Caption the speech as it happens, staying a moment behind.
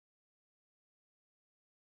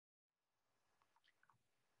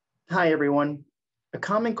Hi, everyone. A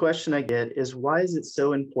common question I get is why is it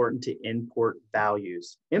so important to import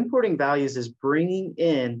values? Importing values is bringing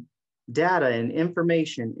in data and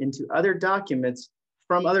information into other documents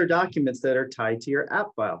from other documents that are tied to your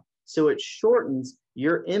app file. So it shortens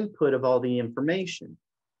your input of all the information.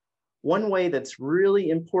 One way that's really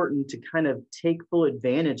important to kind of take full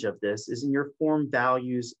advantage of this is in your form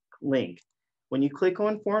values link. When you click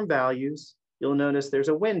on form values, you'll notice there's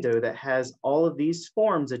a window that has all of these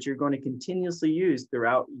forms that you're going to continuously use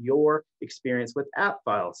throughout your experience with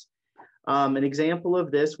AppFiles. An example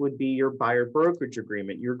of this would be your buyer brokerage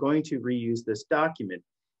agreement. You're going to reuse this document.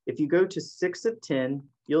 If you go to 6 of 10,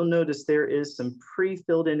 you'll notice there is some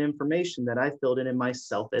pre-filled in information that I filled in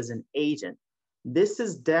myself as an agent. This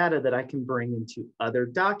is data that I can bring into other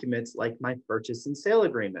documents like my purchase and sale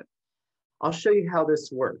agreement. I'll show you how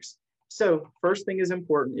this works. So first thing is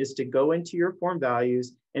important is to go into your form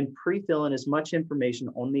values and pre-fill in as much information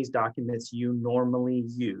on these documents you normally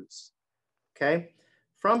use, okay?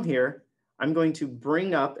 From here, I'm going to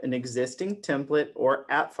bring up an existing template or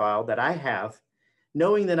app file that I have,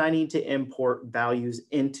 knowing that I need to import values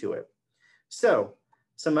into it. So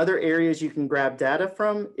some other areas you can grab data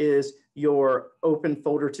from is your open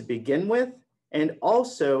folder to begin with, and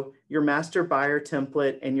also your master buyer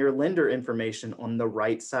template and your lender information on the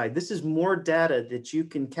right side. This is more data that you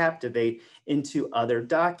can captivate into other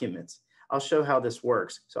documents. I'll show how this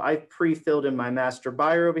works. So I've pre-filled in my master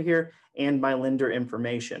buyer over here and my lender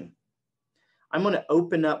information. I'm going to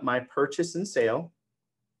open up my purchase and sale,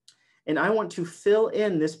 and I want to fill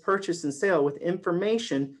in this purchase and sale with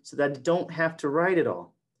information so that I don't have to write it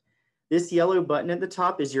all. This yellow button at the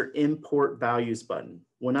top is your import values button.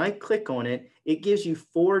 When I click on it, it gives you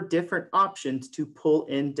 4 different options to pull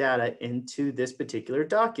in data into this particular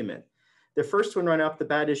document. The first one right off the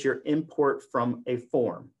bat is your import from a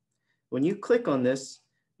form. When you click on this,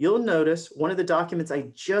 you'll notice one of the documents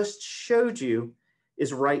I just showed you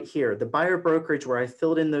is right here, the buyer brokerage, where I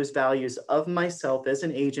filled in those values of myself as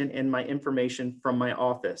an agent and my information from my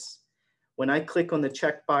office. When I click on the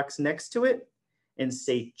checkbox next to it and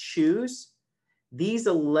say choose, these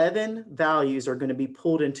 11 values are going to be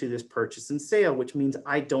pulled into this purchase and sale, which means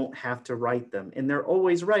I don't have to write them. And they're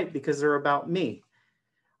always right because they're about me.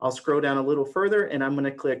 I'll scroll down a little further and I'm going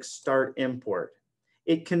to click Start Import.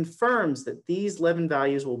 It confirms that these 11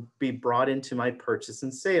 values will be brought into my purchase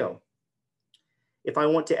and sale. If I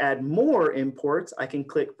want to add more imports, I can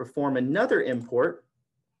click Perform another import.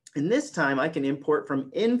 And this time I can import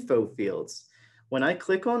from info fields. When I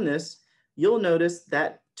click on this, you'll notice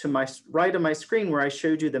that to my right of my screen where I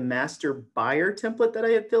showed you the master buyer template that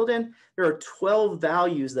I had filled in, there are 12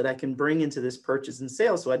 values that I can bring into this purchase and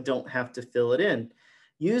sale so I don't have to fill it in.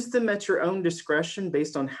 Use them at your own discretion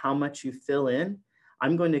based on how much you fill in.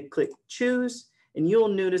 I'm going to click choose, and you'll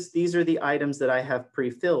notice these are the items that I have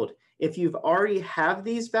pre-filled. If you've already have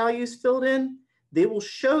these values filled in, they will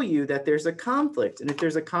show you that there's a conflict. And if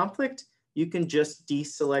there's a conflict, you can just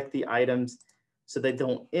deselect the items so they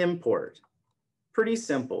don't import. Pretty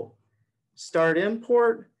simple. Start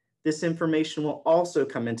import. This information will also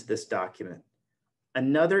come into this document.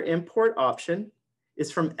 Another import option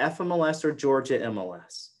is from FMLS or Georgia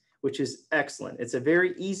MLS, which is excellent. It's a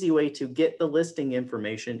very easy way to get the listing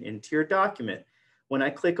information into your document. When I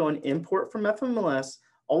click on import from FMLS,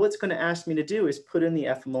 all it's going to ask me to do is put in the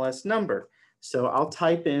FMLS number. So I'll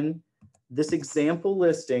type in this example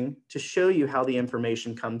listing to show you how the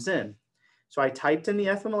information comes in. So I typed in the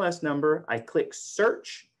FMLS number, I click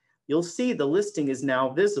search, you'll see the listing is now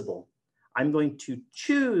visible. I'm going to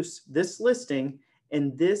choose this listing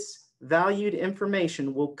and this valued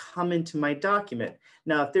information will come into my document.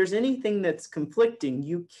 Now, if there's anything that's conflicting,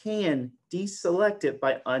 you can deselect it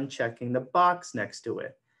by unchecking the box next to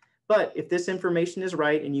it. But if this information is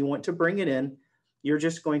right and you want to bring it in, you're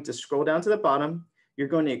just going to scroll down to the bottom. You're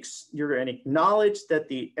going to acknowledge that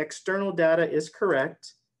the external data is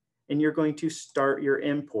correct, and you're going to start your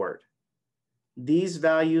import. These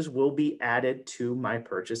values will be added to my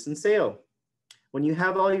purchase and sale. When you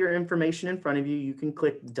have all your information in front of you, you can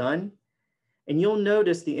click done, and you'll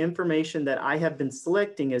notice the information that I have been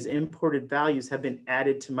selecting as imported values have been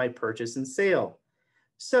added to my purchase and sale.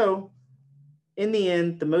 So in the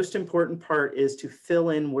end, the most important part is to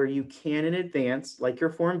fill in where you can in advance, like your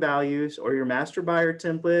form values or your master buyer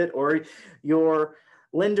template or your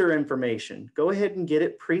lender information. Go ahead and get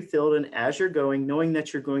it pre-filled, and as you're going, knowing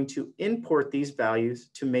that you're going to import these values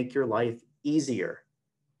to make your life easier.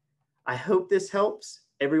 I hope this helps.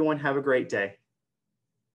 Everyone have a great day.